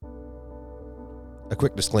A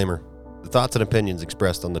quick disclaimer. The thoughts and opinions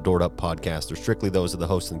expressed on the Doored Up podcast are strictly those of the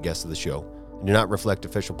host and guests of the show and do not reflect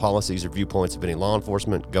official policies or viewpoints of any law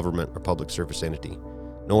enforcement, government, or public service entity,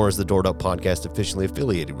 nor is the Doored Up podcast officially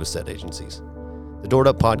affiliated with said agencies. The Doored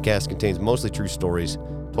Up podcast contains mostly true stories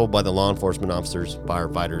told by the law enforcement officers,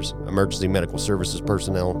 firefighters, emergency medical services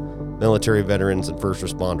personnel, military veterans, and first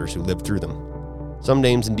responders who lived through them. Some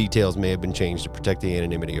names and details may have been changed to protect the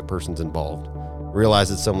anonymity of persons involved. Realize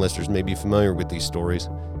that some listeners may be familiar with these stories,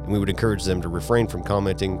 and we would encourage them to refrain from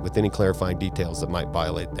commenting with any clarifying details that might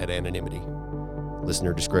violate that anonymity.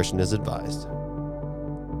 Listener discretion is advised.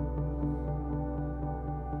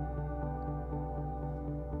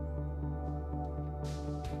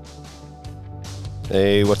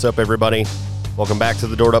 Hey, what's up, everybody? Welcome back to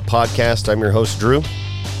the Doored Up podcast. I'm your host, Drew.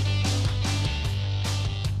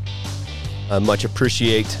 I much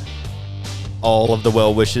appreciate all of the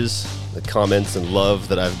well wishes, the comments, and love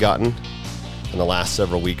that I've gotten in the last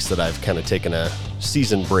several weeks that I've kind of taken a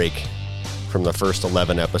season break from the first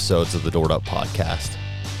 11 episodes of the Doored Up podcast.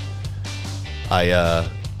 I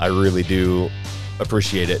really do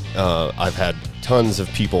appreciate it. I've had tons of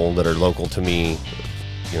people that are local to me,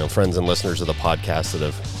 friends and listeners of the podcast that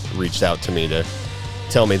have reached out to me to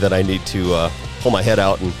tell me that I need to pull my head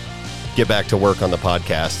out and get back to work on the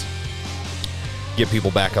podcast, get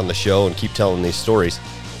people back on the show and keep telling these stories.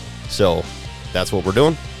 So that's what we're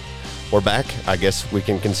doing. We're back. I guess we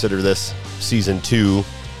can consider this season 2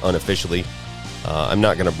 unofficially. I'm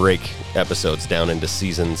not going to break episodes down into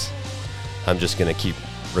seasons. I'm just going to keep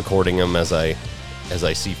recording them as I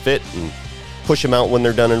see fit and push them out when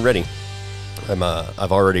they're done and ready.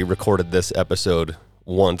 I've already recorded this episode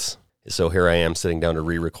once, so here I am sitting down to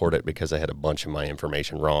re-record it because I had a bunch of my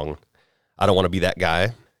information wrong. I don't want to be that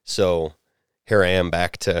guy, so here I am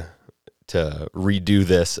back to redo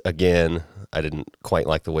this again. I didn't quite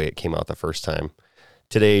like the way it came out the first time.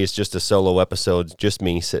 Today is just a solo episode, just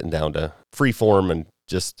me sitting down to freeform and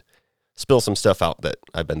just spill some stuff out that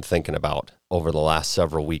I've been thinking about over the last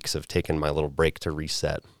several weeks of taking my little break to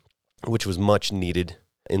reset, which was much needed.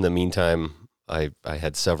 In the meantime, I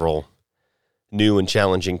had several new and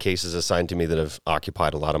challenging cases assigned to me that have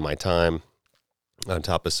occupied a lot of my time, on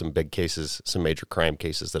top of some big cases, some major crime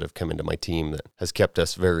cases that have come into my team that has kept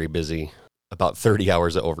us very busy. About 30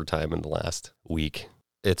 hours of overtime in the last week.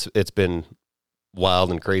 It's been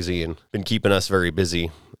wild and crazy and been keeping us very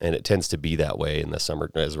busy, and it tends to be that way in the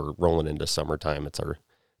summer as we're rolling into summertime. It's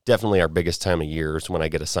definitely our biggest time of year. It's when I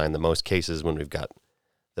get assigned the most cases, when we've got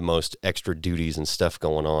the most extra duties and stuff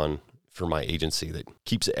going on for my agency that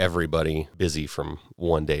keeps everybody busy from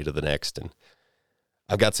one day to the next. And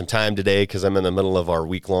I've got some time today because I'm in the middle of our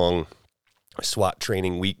week-long SWAT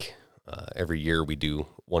training week. Every year we do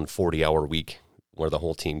one 40-hour week where the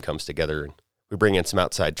whole team comes together and we bring in some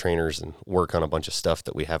outside trainers and work on a bunch of stuff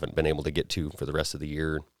that we haven't been able to get to for the rest of the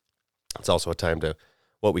year. It's also a time to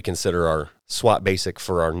what we consider our SWAT basic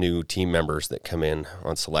for our new team members that come in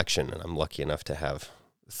on selection. And I'm lucky enough to have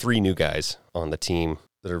 3 new guys on the team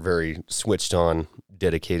that are very switched on,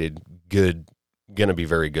 dedicated, good, going to be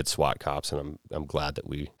very good SWAT cops. And I'm glad that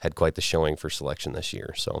we had quite the showing for selection this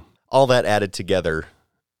year. So all that added together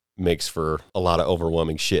makes for a lot of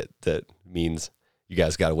overwhelming shit that means you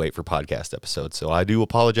guys got to wait for podcast episodes. So I do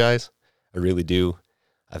apologize. I really do.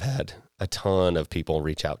 I've had a ton of people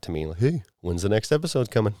reach out to me like, hey, when's the next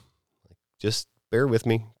episode coming? Just bear with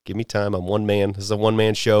me. Give me time. I'm one man. This is a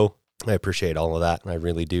one-man show. I appreciate all of that. And I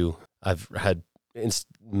really do. I've had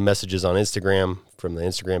messages on Instagram from the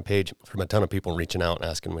Instagram page from a ton of people reaching out and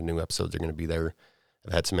asking when new episodes are going to be there.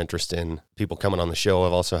 I've had some interest in people coming on the show.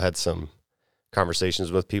 I've also had some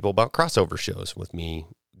conversations with people about crossover shows with me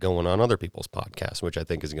going on other people's podcasts, which I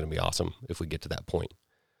think is going to be awesome if we get to that point.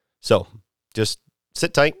 So just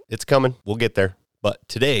sit tight. It's coming. We'll get there. But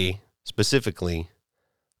today, specifically,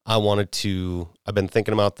 I've been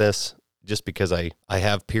thinking about this just because I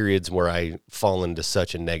have periods where I fall into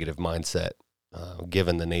such a negative mindset,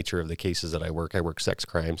 given the nature of the cases that I work. I work sex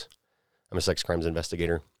crimes. I'm a sex crimes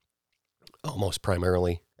investigator, almost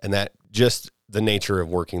primarily. And that just the nature of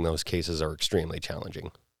working those cases are extremely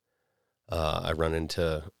challenging. I run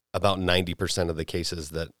into about 90% of the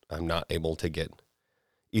cases that I'm not able to get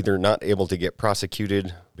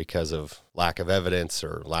prosecuted because of lack of evidence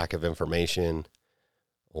or lack of information,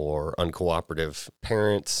 or uncooperative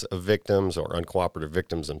parents of victims or uncooperative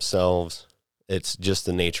victims themselves. It's just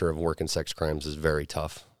the nature of working sex crimes is very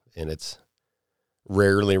tough, and it's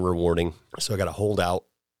rarely rewarding. So I got to hold out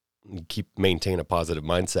and maintain a positive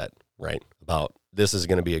mindset, right? About this is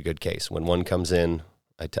going to be a good case. When one comes in,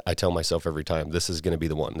 I tell myself every time, this is going to be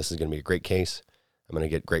the one. This is going to be a great case. I'm going to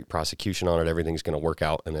get great prosecution on it. Everything's going to work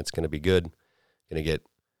out, and it's going to be good going to get,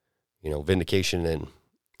 vindication and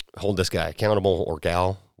hold this guy accountable or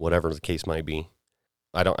gal, whatever the case might be.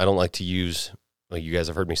 I don't like to use, you guys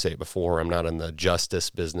have heard me say it before, I'm not in the justice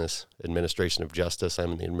business, administration of justice.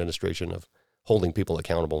 I'm in the administration of holding people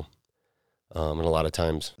accountable. And a lot of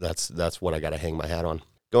times that's what I got to hang my hat on.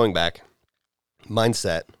 Going back,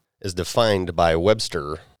 mindset is defined by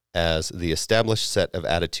Webster as the established set of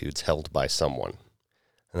attitudes held by someone.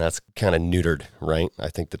 And that's kind of neutered, right? I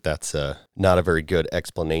think that's not a very good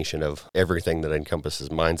explanation of everything that encompasses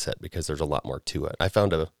mindset, because there's a lot more to it. I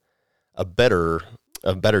found a better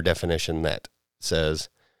definition that says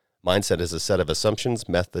mindset is a set of assumptions,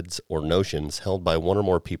 methods, or notions held by one or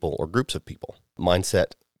more people or groups of people.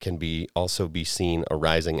 Mindset can also be seen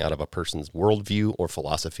arising out of a person's worldview or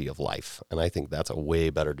philosophy of life. And I think that's a way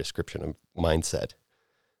better description of mindset,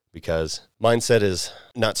 because mindset is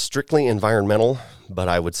not strictly environmental, but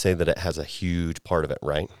I would say that it has a huge part of it,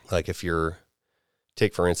 right? Like if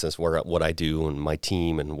take for instance what I do and my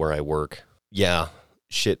team and where I work. Yeah,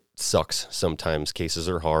 shit sucks sometimes. Cases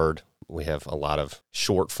are hard. We have a lot of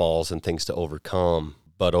shortfalls and things to overcome.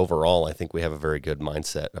 But overall, I think we have a very good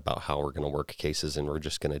mindset about how we're going to work cases, and we're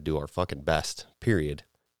just going to do our fucking best, period.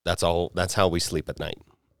 That's all. That's how we sleep at night.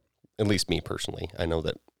 At least me personally. I know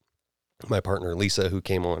that my partner, Lisa, who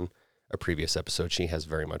came on a previous episode, she has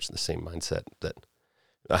very much the same mindset.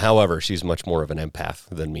 However, she's much more of an empath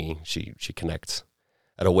than me. She connects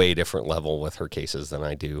at a way different level with her cases than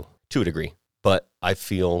I do, to a degree. But I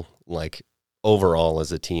feel like overall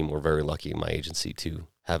as a team, we're very lucky in my agency to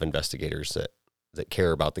have investigators that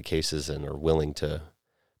care about the cases and are willing to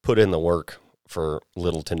put in the work for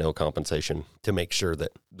little to no compensation to make sure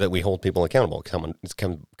that we hold people accountable. It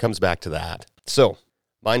comes back to that. So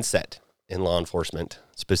mindset in law enforcement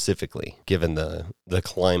specifically, given the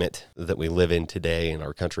climate that we live in today in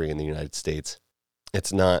our country, in the United States,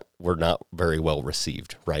 we're not very well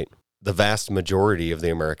received, right? The vast majority of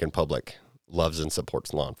the American public loves and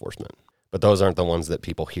supports law enforcement, but those aren't the ones that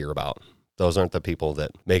people hear about. Those aren't the people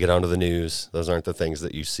that make it onto the news. Those aren't the things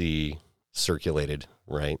that you see circulated,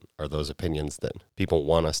 right? Are those opinions that people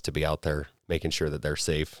want us to be out there making sure that they're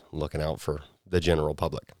safe, looking out for the general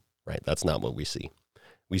public, right? That's not what we see.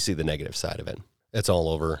 We see the negative side of it. It's all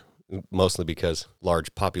over, mostly because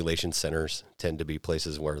large population centers tend to be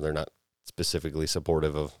places where they're not specifically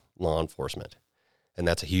supportive of law enforcement. And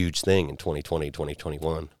that's a huge thing in 2020,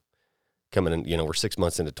 2021. Coming in, we're 6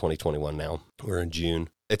 months into 2021 now. We're in June.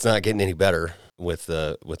 It's not getting any better with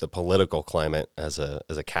the political climate as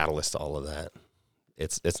a catalyst to all of that.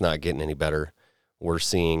 It's not getting any better. We're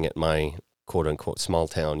seeing at my quote unquote small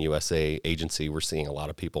town USA agency, we're seeing a lot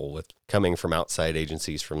of people coming from outside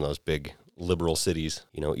agencies from those big liberal cities,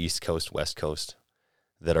 East Coast, West Coast,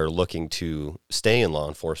 that are looking to stay in law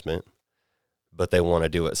enforcement, but they want to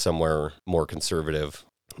do it somewhere more conservative.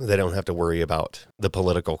 They don't have to worry about the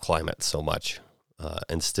political climate so much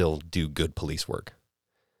and still do good police work.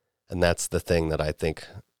 And that's the thing that I think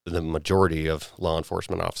the majority of law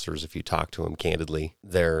enforcement officers, if you talk to them candidly,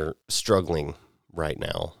 they're struggling right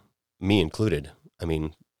now, me included. I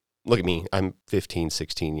mean, look at me. I'm 15,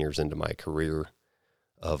 16 years into my career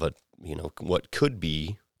of what could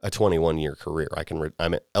be a 21-year career.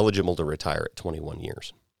 I'm eligible to retire at 21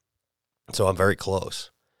 years. So I'm very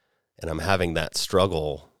close. And I'm having that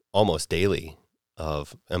struggle almost daily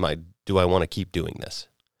of, do I want to keep doing this?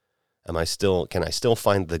 Can I still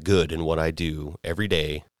find the good in what I do every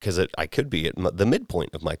day? Because I could be at the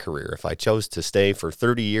midpoint of my career. If I chose to stay for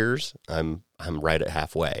 30 years, I'm right at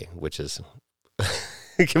halfway, which is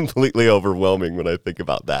completely overwhelming when I think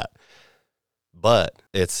about that. But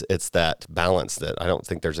it's that balance that I don't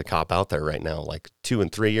think there's a cop out there right now, like 2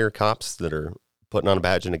 and 3 year cops that are putting on a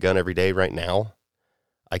badge and a gun every day right now.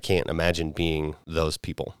 I can't imagine being those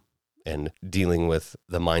people and dealing with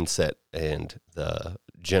the mindset and the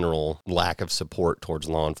general lack of support towards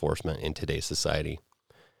law enforcement in today's society,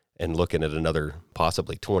 and looking at another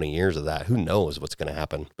possibly 20 years of that. Who knows what's going to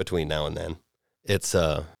happen between now and then? It's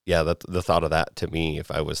the thought of that to me,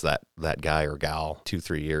 if I was that guy or gal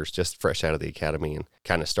 2-3 years just fresh out of the academy and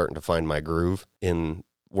kind of starting to find my groove in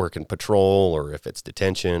working patrol, or if it's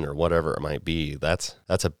detention or whatever it might be, that's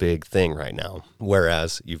a big thing right now.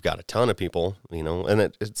 Whereas you've got a ton of people,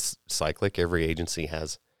 and it's cyclic. Every agency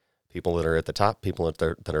has people that are at the top, people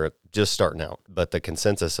that are just starting out. But the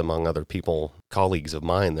consensus among other people, colleagues of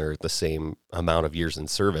mine, they're at the same amount of years in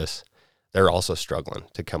service, they're also struggling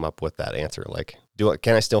to come up with that answer. Like,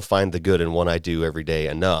 can I still find the good in what I do every day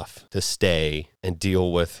enough to stay and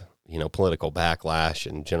deal with, political backlash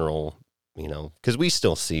and general, because we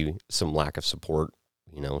still see some lack of support,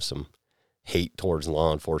 some hate towards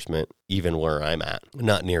law enforcement, even where I'm at,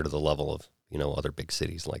 not near to the level of, other big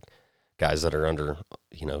cities, like guys that are under,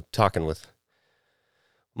 talking with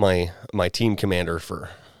my team commander for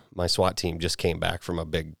my SWAT team just came back from a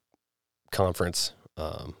big conference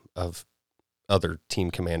of other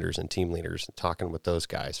team commanders and team leaders, and talking with those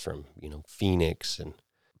guys from, Phoenix and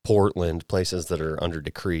Portland, places that are under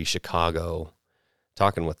decree, Chicago,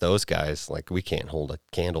 talking with those guys, like we can't hold a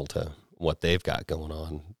candle to what they've got going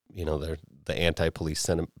on. The anti-police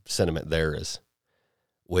sentiment there is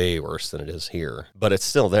way worse than it is here, but it's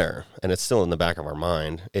still there, and it's still in the back of our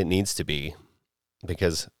mind. It needs to be,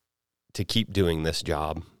 because to keep doing this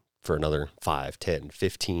job for another 5, 10,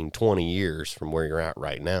 15, 20 years from where you're at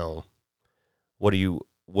right now, what do you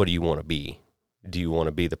want to be? Do you want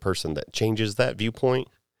to be the person that changes that viewpoint?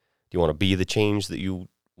 Do you want to be the change that you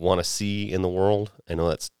want to see in the world? I know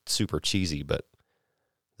that's super cheesy, but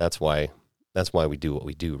that's why we do what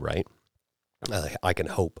we do, right? I can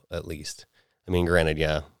hope, at least. I mean, granted,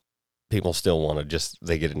 yeah, people still want to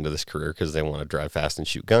they get into this career because they want to drive fast and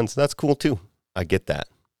shoot guns. That's cool too. I get that.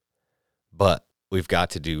 But we've got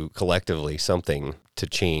to do collectively something to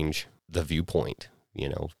change the viewpoint,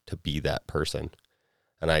 to be that person.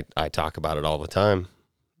 And I talk about it all the time.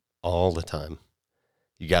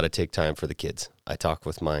 You got to take time for the kids. I talk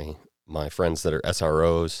with my friends that are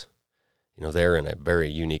SROs. They're in a very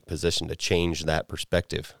unique position to change that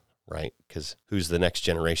perspective, right? Because who's the next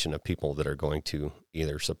generation of people that are going to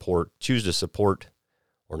either choose to support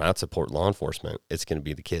or not support law enforcement? It's going to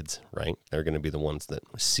be the kids, right? They're going to be the ones that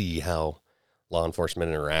see how law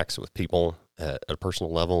enforcement interacts with people at a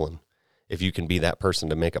personal level. And if you can be that person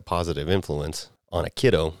to make a positive influence on a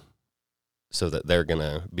kiddo so that they're going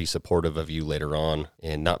to be supportive of you later on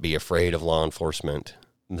and not be afraid of law enforcement,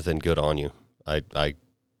 then good on you. I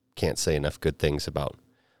can't say enough good things about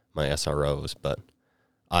my SROs, but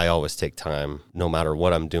I always take time, no matter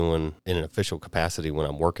what I'm doing in an official capacity when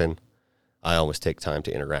I'm working, I always take time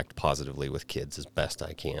to interact positively with kids as best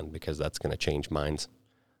I can, because that's going to change minds.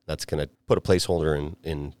 That's going to put a placeholder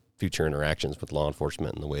in future interactions with law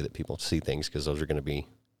enforcement and the way that people see things, because those are going to be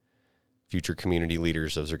future community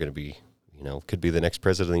leaders. Those are going to be, could be the next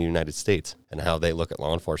president of the United States, and how they look at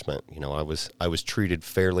law enforcement. I was treated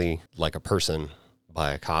fairly like a person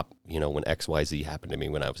by a cop, when XYZ happened to me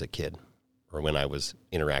when I was a kid, or when I was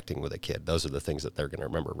interacting with a kid. Those are the things that they're going to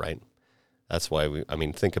remember, right? That's why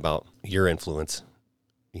think about your influence,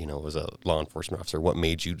 as a law enforcement officer. What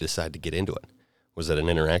made you decide to get into it? Was it an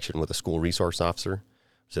interaction with a school resource officer?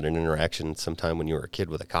 Was it an interaction sometime when you were a kid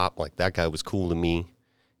with a cop? Like, that guy was cool to me.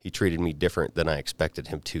 He treated me different than I expected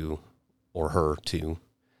him to, or her to.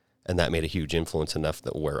 And that made a huge influence enough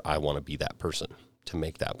that where I want to be that person to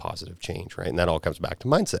make that positive change, right? And that all comes back to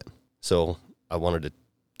mindset. So I wanted to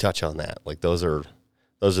touch on that. Like, those are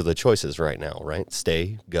the choices right now, right?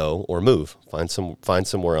 Stay, go, or move. Find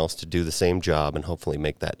somewhere else to do the same job and hopefully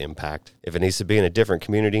make that impact. If it needs to be in a different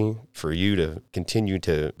community for you to continue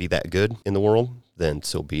to be that good in the world, then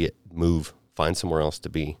so be it. Move. Find somewhere else to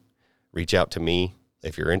be. Reach out to me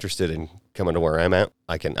if you're interested in coming to where I'm at.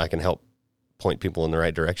 I can help point people in the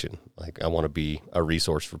right direction. Like, I want to be a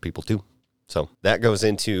resource for people too. So that goes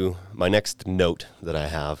into my next note that I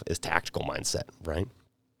have is tactical mindset, right?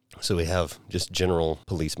 So we have just general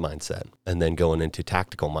police mindset, and then going into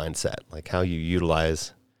tactical mindset, like how you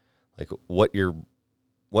utilize, like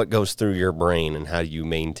what goes through your brain and how you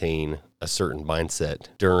maintain a certain mindset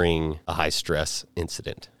during a high stress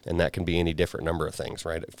incident. And that can be any different number of things,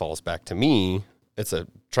 right? It falls back to me. It's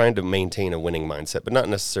trying to maintain a winning mindset, but not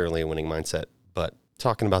necessarily a winning mindset, but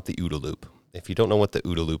talking about the OODA loop. If you don't know what the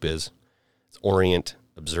OODA loop is, it's orient,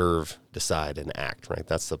 observe, decide, and act, right?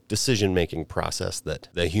 That's the decision-making process that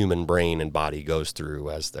the human brain and body goes through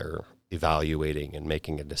as they're evaluating and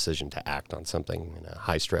making a decision to act on something in a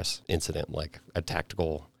high-stress incident, like a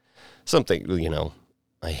tactical something,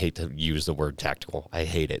 I hate to use the word tactical. I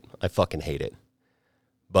hate it. I fucking hate it.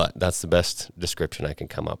 But that's the best description I can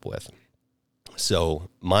come up with. So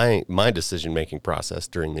my decision-making process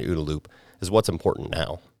during the OODA loop is what's important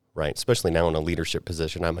now, right? Especially now in a leadership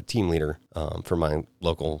position. I'm a team leader for my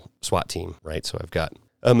local SWAT team, right? So I've got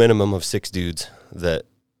a minimum of 6 dudes that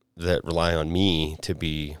rely on me to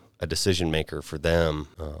be a decision maker for them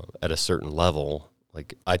at a certain level.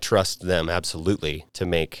 Like, I trust them absolutely to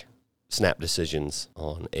make snap decisions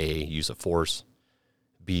on A, use of force,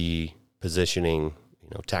 B, positioning,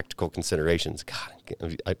 tactical considerations. God,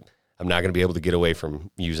 I'm not going to be able to get away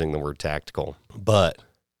from using the word tactical, but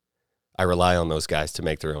I rely on those guys to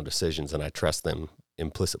make their own decisions, and I trust them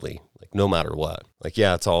implicitly, like, no matter what. Like,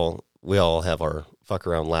 yeah, we all have our fuck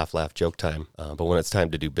around, laugh, joke time. But when it's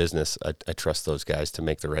time to do business, I trust those guys to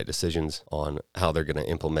make the right decisions on how they're going to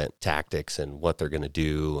implement tactics and what they're going to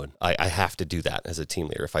do. And I have to do that as a team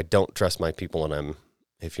leader. If I don't trust my people and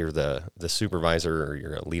if you're the supervisor or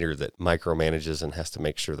you're a leader that micromanages and has to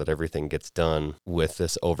make sure that everything gets done with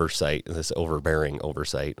this oversight, this overbearing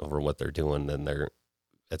oversight over what they're doing, then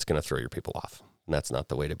it's going to throw your people off. And that's not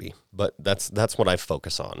the way to be. But that's what I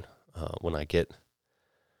focus on when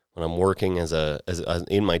I'm working as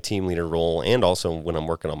in my team leader role, and also when I'm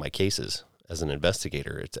working on my cases as an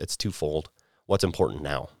investigator. It's twofold. What's important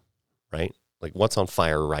now, right? Like what's on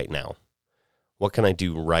fire right now? What can I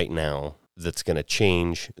do right now that's going to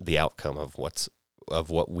change the outcome of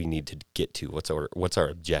what we need to get to? What's our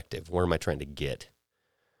objective? Where am I trying to get?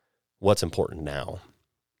 What's important now?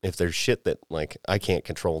 If there's shit that like I can't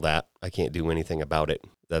control that, I can't do anything about it,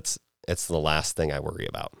 it's the last thing I worry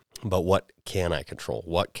about. But what can I control?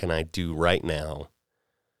 What can I do right now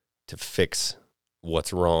to fix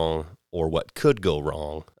what's wrong or what could go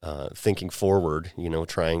wrong? Thinking forward,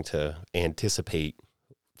 trying to anticipate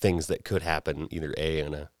things that could happen, either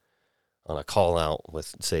on a call out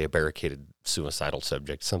with, say, a barricaded suicidal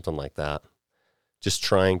subject, something like that. Just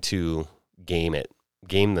trying to game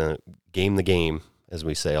the game, as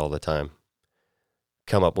we say all the time.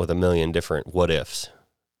 Come up with a million different what ifs.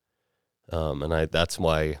 That's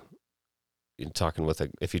why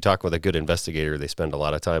if you talk with a good investigator, they spend a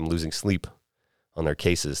lot of time losing sleep on their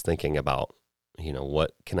cases, thinking about,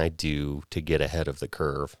 what can I do to get ahead of the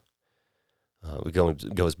curve?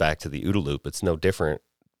 It goes back to the OODA loop. It's no different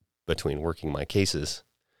between working my cases,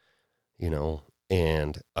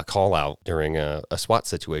 and a call out during a SWAT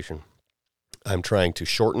situation. I'm trying to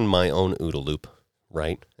shorten my own OODA loop,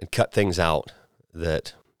 right? And cut things out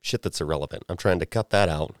that's irrelevant. I'm trying to cut that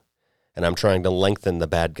out, and I'm trying to lengthen the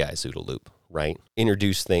bad guy's OODA loop, right?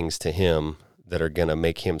 Introduce things to him that are going to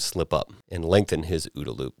make him slip up and lengthen his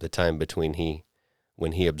OODA loop. The time between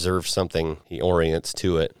when he observes something, he orients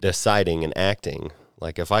to it, deciding and acting.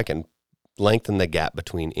 Like if I can lengthen the gap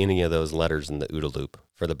between any of those letters in the OODA loop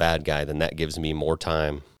for the bad guy, then that gives me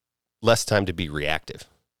less time to be reactive.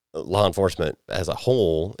 Law enforcement as a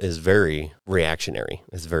whole is very reactionary.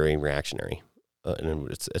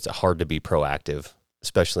 And it's hard to be proactive,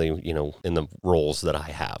 especially, in the roles that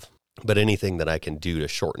I have. But anything that I can do to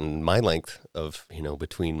shorten my length of,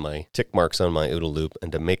 between my tick marks on my OODA loop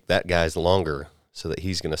and to make that guy's longer so that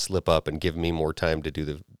he's going to slip up and give me more time to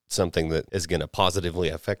do something that is going to positively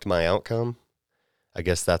affect my outcome, I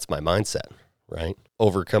guess that's my mindset, right?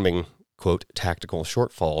 Overcoming, quote, tactical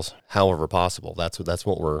shortfalls, however possible. That's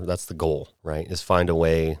the goal, right? Is find a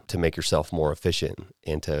way to make yourself more efficient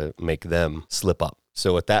and to make them slip up.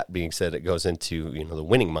 So with that being said, it goes into, the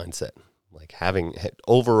winning mindset, like having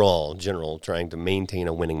overall general, trying to maintain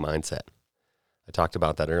a winning mindset. I talked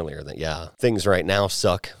about that earlier, that, things right now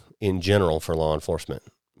suck in general for law enforcement,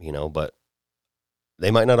 but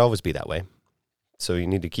they might not always be that way. So you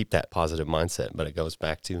need to keep that positive mindset, but it goes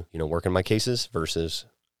back to, working my cases versus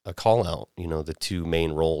a call out, the two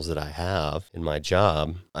main roles that I have in my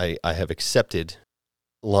job. I have accepted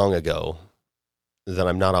long ago that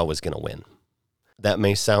I'm not always going to win. That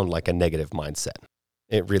may sound like a negative mindset.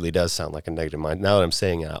 It really does sound like a negative mind. Now that I'm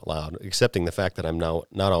saying it out loud, accepting the fact that I'm not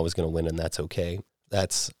always going to win, and that's okay.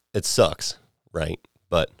 It sucks, right?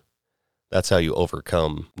 But that's how you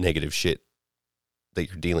overcome negative shit that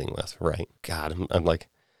you're dealing with, right? God, I'm like,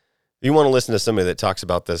 you want to listen to somebody that talks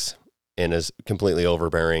about this and is completely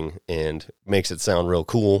overbearing and makes it sound real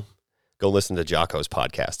cool, go listen to Jocko's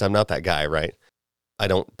podcast. I'm not that guy, right? I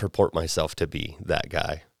don't purport myself to be that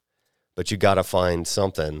guy. But you got to find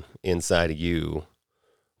something inside of you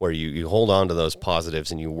where you hold on to those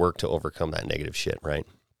positives and you work to overcome that negative shit, right?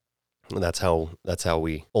 And that's how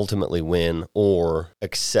we ultimately win or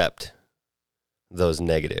accept those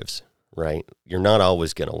negatives, right? You're not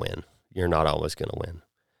always going to win.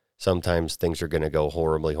 Sometimes things are going to go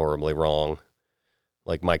horribly, horribly wrong.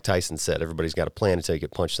 Like Mike Tyson said, everybody's got a plan until you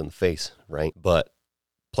get punched in the face, right? But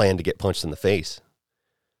plan to get punched in the face.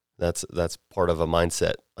 That's part of a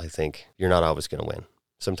mindset, I think. You're not always going to win.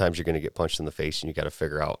 Sometimes you're going to get punched in the face and you got to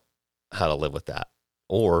figure out how to live with that.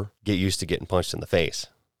 Or get used to getting punched in the face,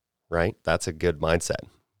 right? That's a good mindset.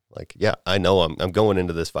 Like, yeah, I know I'm going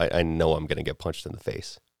into this fight. I know I'm going to get punched in the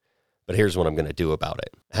face. But here's what I'm going to do about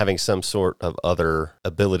it. Having some sort of other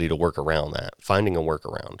ability to work around that. Finding a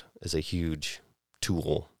workaround is a huge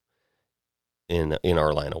tool in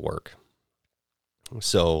our line of work.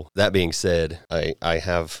 So that being said, I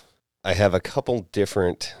have a couple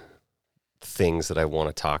different things that I want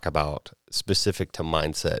to talk about specific to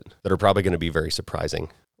mindset that are probably going to be very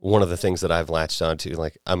surprising. One of the things that I've latched onto,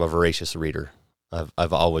 like I'm a voracious reader.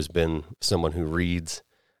 I've always been someone who reads.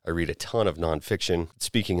 I read a ton of nonfiction.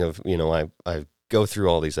 Speaking of, I go through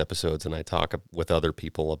all these episodes and I talk with other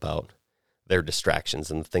people about their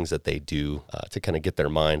distractions and the things that they do to kind of get their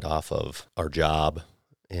mind off of our job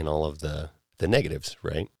and all of the negatives,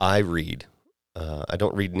 right? I read. I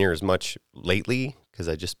don't read near as much lately because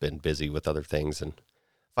I've just been busy with other things and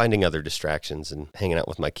finding other distractions and hanging out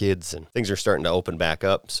with my kids, and things are starting to open back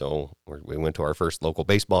up. So we went to our first local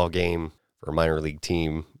baseball game for a minor league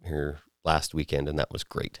team here last weekend, and that was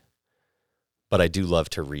great. But I do love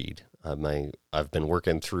to read. I've been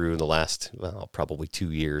working through the last, probably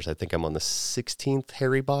 2 years. I think I'm on the 16th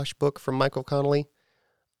Harry Bosch book from Michael Connelly.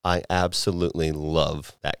 I absolutely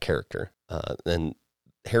love that character. And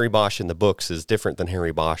Harry Bosch in the books is different than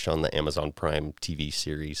Harry Bosch on the Amazon Prime TV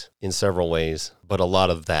series in several ways, but a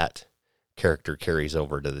lot of that character carries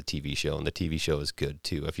over to the TV show, and the TV show is good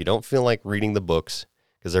too. If you don't feel like reading the books,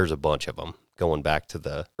 because there's a bunch of them going back to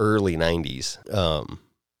the early 90s,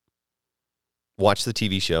 watch the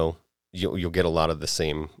TV show. You'll get a lot of the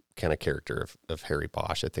same kind of character of Harry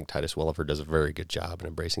Bosch. I think Titus Welliver does a very good job in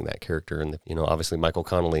embracing that character. And, obviously Michael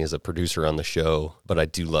Connelly is a producer on the show, but I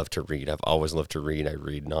do love to read. I've always loved to read. I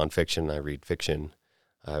read nonfiction. I read fiction.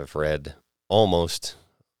 I've read almost,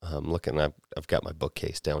 I've got my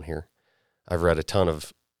bookcase down here. I've read a ton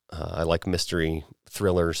of, I like mystery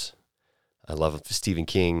thrillers. I love Stephen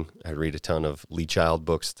King. I read a ton of Lee Child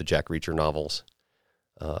books, the Jack Reacher novels.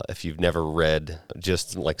 If you've never read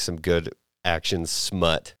just like some good action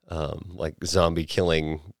smut, like zombie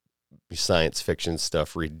killing science fiction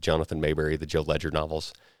stuff, read Jonathan Mayberry, the Joe Ledger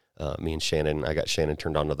novels. I got Shannon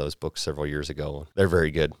turned on to those books several years ago. They're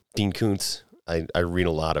very good. Dean Koontz, I read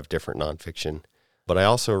a lot of different nonfiction, but I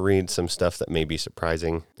also read some stuff that may be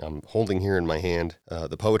surprising. I'm holding here in my hand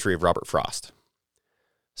the poetry of Robert Frost.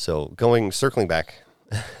 So circling back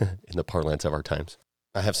in the parlance of our times,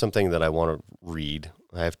 I have something that I want to read.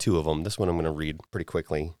 I have two of them. This one I'm going to read pretty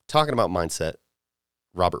quickly. Talking about mindset,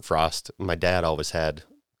 Robert Frost. My dad always had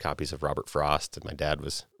copies of Robert Frost, and my dad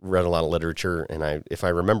read a lot of literature, and if I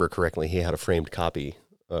remember correctly, he had a framed copy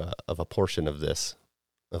of a portion of this,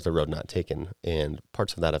 of The Road Not Taken, and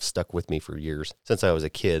parts of that have stuck with me for years, since I was a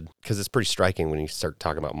kid, because it's pretty striking when you start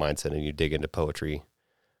talking about mindset and you dig into poetry.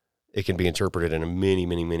 It can be interpreted in many,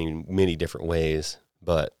 many, many, many different ways,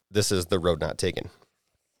 but this is The Road Not Taken.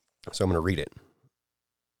 So I'm going to read it.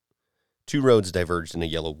 2 roads diverged in a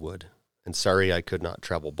yellow wood, and sorry I could not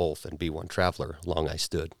travel both and be one traveler, long I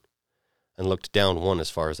stood, and looked down one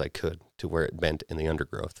as far as I could, to where it bent in the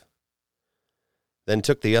undergrowth. Then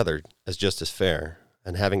took the other as just as fair,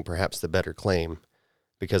 and having perhaps the better claim,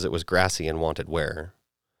 because it was grassy and wanted wear.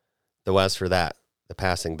 Though as for that, the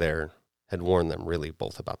passing there had worn them really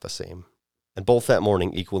both about the same. And both that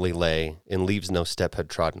morning equally lay, in leaves no step had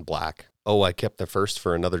trodden black. Oh, I kept the first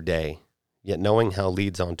for another day, yet knowing how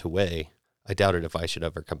leads on to way, I doubted if I should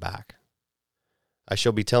ever come back. I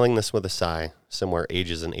shall be telling this with a sigh, somewhere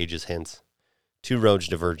ages and ages hence. 2 roads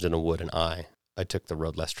diverged in a wood, and I took the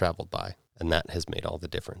road less traveled by, and that has made all the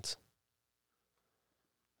difference.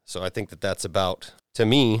 So I think that's about, to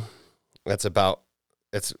me,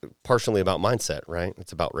 it's partially about mindset, right?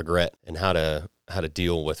 It's about regret and how to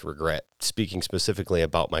deal with regret. Speaking specifically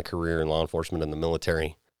about my career in law enforcement and the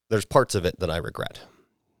military, there's parts of it that I regret.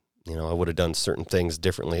 I would have done certain things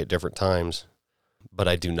differently at different times, but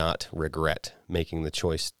I do not regret making the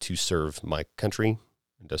choice to serve my country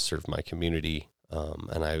and to serve my community.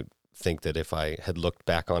 And I think that if I had looked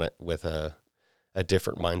back on it with a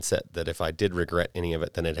different mindset, that if I did regret any of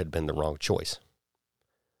it, then it had been the wrong choice.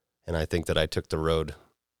 And I think that I took the road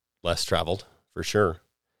less traveled for sure.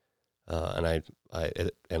 And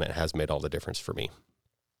it has made all the difference for me.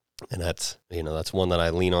 And that's one that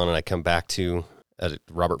I lean on and I come back to.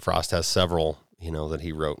 Robert Frost has several, that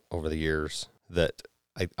he wrote over the years that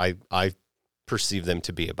I perceive them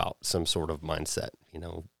to be about some sort of mindset,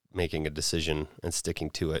 making a decision and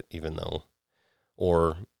sticking to it, even though,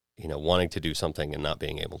 or, wanting to do something and not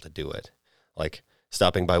being able to do it. Like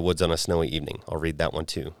Stopping by Woods on a Snowy Evening. I'll read that one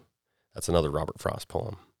too. That's another Robert Frost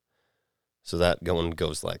poem. So that one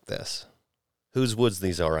goes like this. Whose woods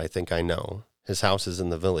these are, I think I know. His house is in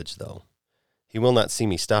the village, though. He will not see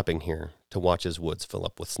me stopping here to watch his woods fill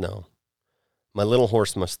up with snow. My little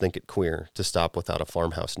horse must think it queer to stop without a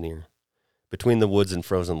farmhouse near, between the woods and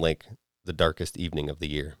frozen lake, the darkest evening of the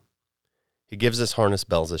year. He gives his harness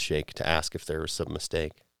bells a shake to ask if there is some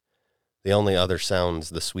mistake. The only other sounds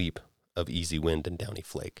the sweep of easy wind and downy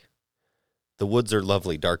flake. The woods are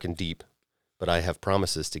lovely, dark and deep, but I have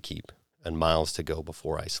promises to keep, and miles to go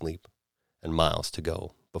before I sleep, and miles to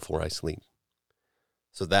go before I sleep.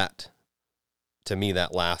 So that, to me,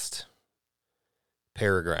 that last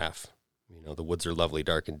paragraph, the woods are lovely,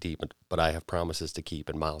 dark and deep, but I have promises to keep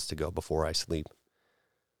and miles to go before I sleep.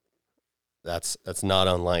 That's not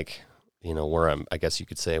unlike, where I guess you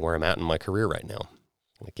could say where I'm at in my career right now.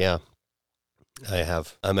 Like, yeah,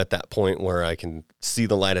 I'm at that point where I can see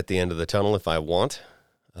the light at the end of the tunnel if I want,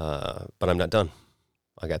 but I'm not done.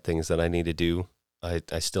 I got things that I need to do. I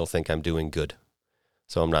still think I'm doing good.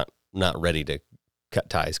 So I'm not ready to cut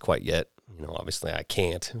ties quite yet. Obviously I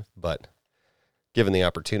can't, but given the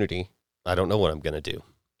opportunity, I don't know what I'm going to do.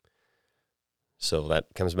 So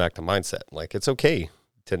that comes back to mindset. Like, it's okay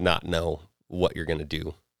to not know what you're going to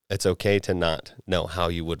do. It's okay to not know how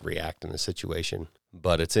you would react in a situation,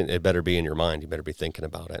 but it better be in your mind. You better be thinking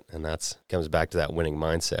about it. And that's comes back to that winning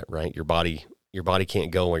mindset, right? Your body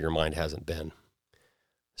can't go where your mind hasn't been.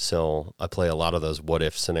 So I play a lot of those what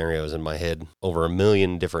if scenarios in my head, over 1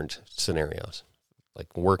 million different scenarios,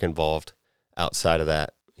 like work involved. Outside of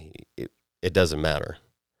that, it doesn't matter.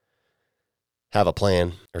 Have a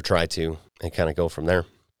plan, or try to, and kind of go from there.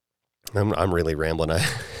 I'm really rambling.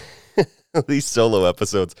 These solo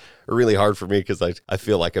episodes are really hard for me because I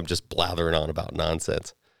feel like I'm just blathering on about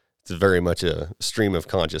nonsense. It's very much a stream of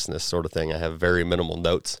consciousness sort of thing. I have very minimal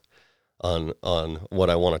notes on what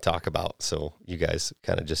I want to talk about, so you guys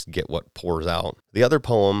kind of just get what pours out. The other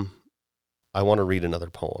poem, I want to read another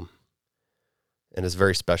poem, and it's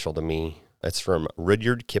very special to me. It's from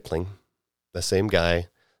Rudyard Kipling, the same guy,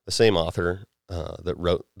 the same author that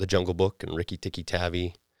wrote The Jungle Book and Rikki Tikki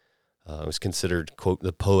Tavi. Was considered, quote,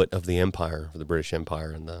 the poet of the empire, of the British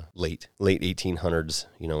Empire in the late 1800s,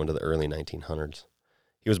 into the early 1900s.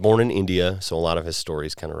 He was born in India, so a lot of his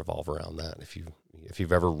stories kind of revolve around that. If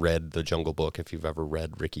you've ever read The Jungle Book, if you've ever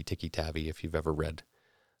read Rikki Tikki Tavi, if you've ever read,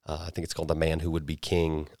 I think it's called The Man Who Would Be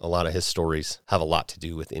King, a lot of his stories have a lot to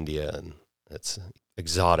do with India, and it's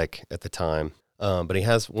exotic at the time. But he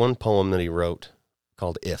has one poem that he wrote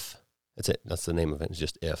called If. That's it. That's the name of it. It's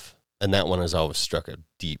just If. And that one has always struck a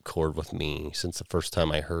deep chord with me since the first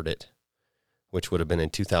time I heard it, which would have been in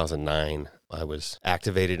 2009. I was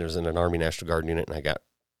activated. I was in an Army National Guard unit, and I got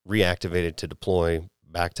reactivated to deploy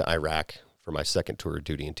back to Iraq for my second tour of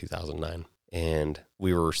duty in 2009. And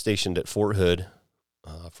we were stationed at Fort Hood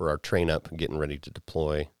for our train up, getting ready to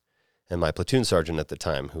deploy. And my platoon sergeant at the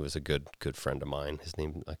time, who was a good friend of mine,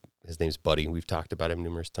 his name's Buddy. We've talked about him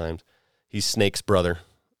numerous times. He's Snake's brother.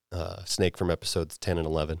 Snake from episodes 10 and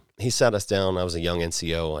 11. He sat us down. I was a young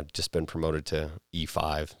NCO. I'd just been promoted to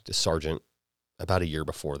E5, to sergeant, about a year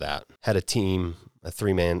before that. Had a team, a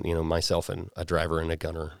 3-man, myself and a driver and a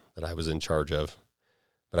gunner that I was in charge of.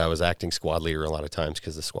 But I was acting squad leader a lot of times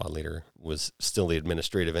because the squad leader was still the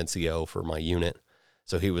administrative NCO for my unit.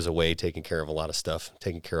 So he was away taking care of a lot of stuff,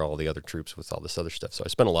 taking care of all the other troops with all this other stuff. So I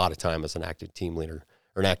spent a lot of time as an acting team leader,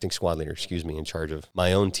 or an acting squad leader, in charge of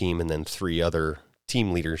my own team and then 3 other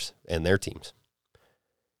team leaders and their teams.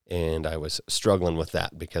 And I was struggling with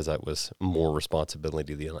that because I was more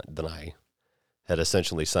responsibility than I had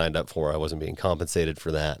essentially signed up for. I wasn't being compensated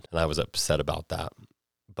for that, and I was upset about that.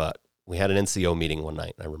 But we had an NCO meeting one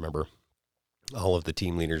night. I remember all of the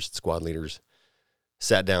team leaders, squad leaders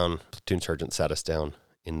sat down. Platoon sergeant sat us down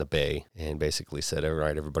in the bay and basically said, all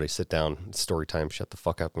right, everybody sit down. It's story time. Shut the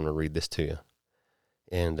fuck up. I'm going to read this to you.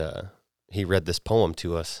 And he read this poem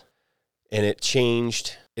to us. And it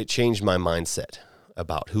changed my mindset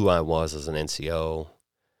about who I was as an NCO,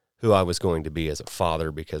 who I was going to be as a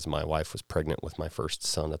father, because my wife was pregnant with my first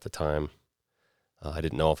son at the time. I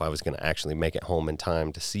didn't know if I was going to actually make it home in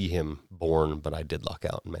time to see him born, but I did luck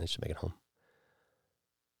out and managed to make it home.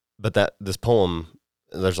 But this poem,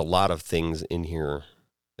 there's a lot of things in here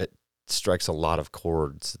that strikes a lot of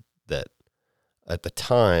chords that at the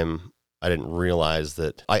time I didn't realize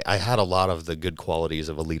that I had a lot of the good qualities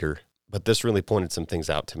of a leader. But this really pointed some things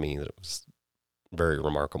out to me that was very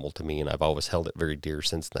remarkable to me, and I've always held it very dear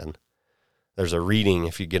since then. There's a reading,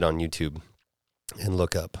 if you get on YouTube and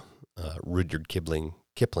look up Rudyard Kipling.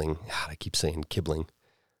 God, I keep saying Kipling.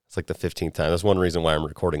 It's like the 15th time. That's one reason why I'm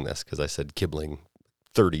recording this, because I said Kipling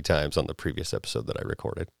 30 times on the previous episode that I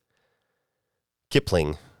recorded.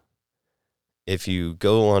 Kipling, if you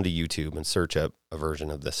go onto YouTube and search up a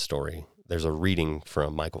version of this story, there's a reading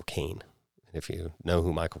from Michael Caine. If you know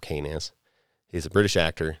who Michael Caine is, he's a British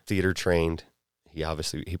actor, theater trained. He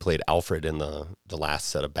played Alfred in the last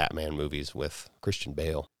set of Batman movies with Christian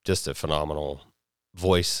Bale. Just a phenomenal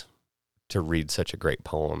voice to read such a great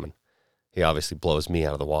poem. And he obviously blows me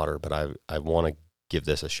out of the water, but I want to give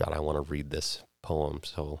this a shot. I want to read this poem.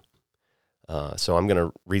 So I'm going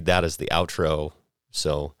to read that as the outro.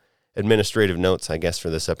 So administrative notes, I guess, for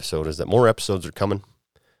this episode is that more episodes are coming.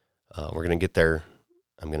 We're going to get there.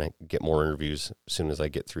 I'm going to get more interviews as soon as I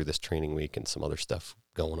get through this training week and some other stuff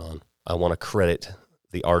going on. I want to credit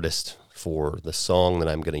the artist for the song that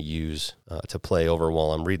I'm going to use to play over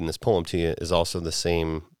while I'm reading this poem to you is also the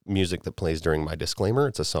same music that plays during my disclaimer.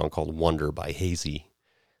 It's a song called Wonder by Hazy,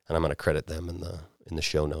 and I'm going to credit them in the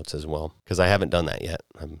show notes as well, because I haven't done that yet.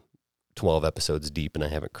 I'm 12 episodes deep, and I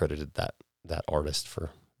haven't credited that artist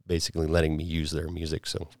for basically letting me use their music,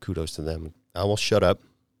 so kudos to them. I will shut up,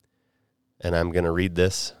 and I'm going to read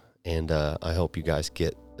this, and I hope you guys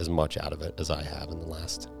get as much out of it as I have in the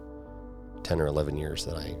last 10 or 11 years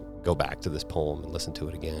that I go back to this poem and listen to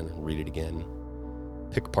it again and read it again.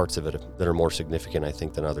 Pick parts of it that are more significant, I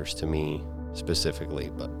think, than others to me specifically,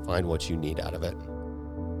 but find what you need out of it.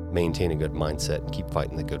 Maintain a good mindset. Keep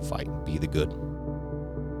fighting the good fight. Be the good.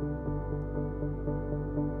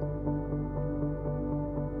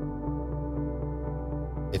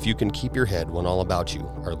 If you can keep your head when all about you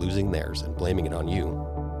are losing theirs and blaming it on you,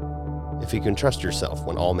 if you can trust yourself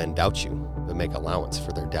when all men doubt you, but make allowance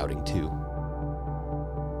for their doubting too,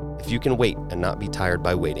 if you can wait and not be tired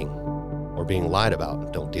by waiting, or being lied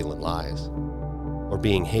about, don't deal in lies, or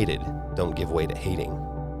being hated, don't give way to hating,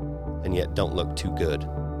 and yet don't look too good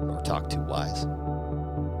nor talk too wise.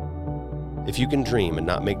 If you can dream and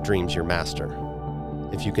not make dreams your master,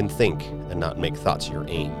 if you can think and not make thoughts your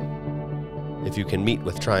aim, if you can meet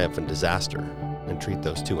with triumph and disaster and treat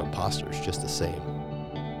those two impostors just the same,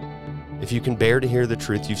 if you can bear to hear the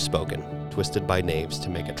truth you've spoken, twisted by knaves to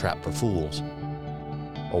make a trap for fools,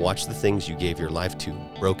 or watch the things you gave your life to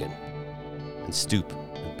broken, and stoop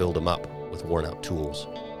and build them up with worn-out tools.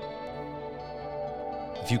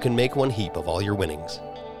 If you can make one heap of all your winnings,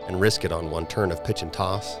 and risk it on one turn of pitch and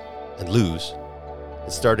toss, and lose,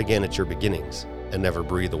 and start again at your beginnings, and never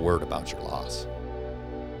breathe a word about your loss.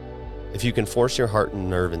 If you can force your heart and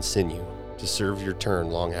nerve and sinew to serve your turn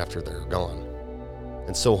long after they're gone,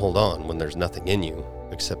 and so hold on when there's nothing in you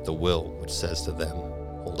except the will which says to them,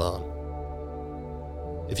 hold on.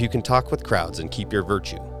 If you can talk with crowds and keep your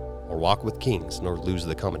virtue, or walk with kings nor lose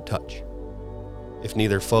the common touch, if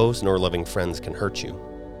neither foes nor loving friends can hurt you,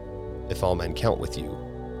 if all men count with you,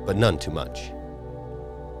 but none too much,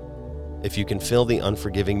 if you can fill the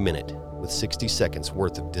unforgiving minute with 60 seconds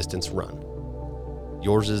worth of distance run,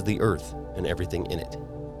 yours is the earth and everything in it,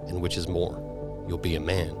 and which is more, you'll be a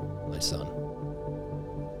man, my son.